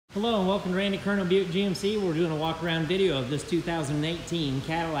Hello and welcome to Randy Curnow Buick GMC. We're doing a walk around video of this 2018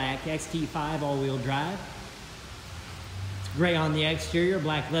 Cadillac XT5 all-wheel drive. It's gray on the exterior,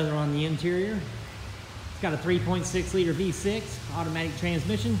 black leather on the interior. It's got a 3.6 liter V6, automatic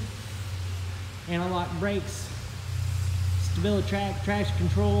transmission, anti-lock brakes, stability track, traction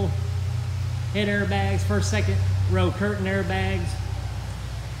control, head airbags, first, second row curtain airbags.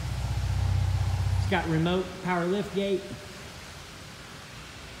 It's got remote power lift gate,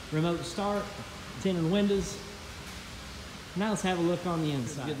 remote start, tinted windows. Now let's have a look on the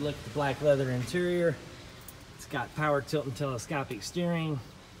inside. Good look at the black leather interior. It's got power tilt and telescopic steering,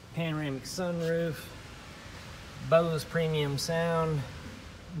 panoramic sunroof, Bose premium sound.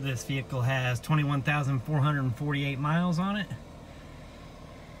 This vehicle has 21,448 miles on it.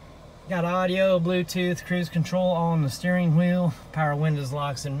 Got audio, Bluetooth, cruise control all on the steering wheel, power windows,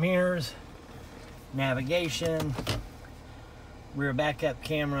 locks and mirrors, navigation, rear backup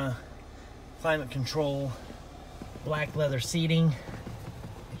camera, climate control, black leather seating,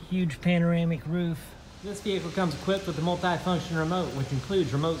 a huge panoramic roof. This vehicle comes equipped with a multi-function remote, which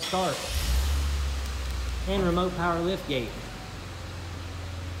includes remote start and remote power lift gate.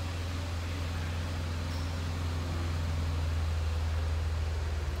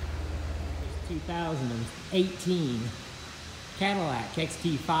 This 2018 Cadillac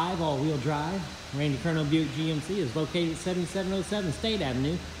XT5 all-wheel drive. Randy Curnow Buick GMC is located at 7707 State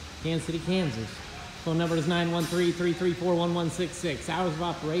Avenue, Kansas City, Kansas. Phone number is 913-334-1166. Hours of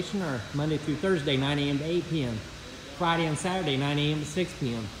operation are Monday through Thursday, 9 a.m. to 8 p.m. Friday and Saturday, 9 a.m. to 6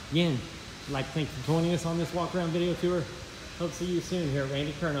 p.m. Again, I'd like to thank you for joining us on this walk-around video tour. Hope to see you soon here at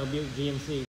Randy Curnow Buick GMC.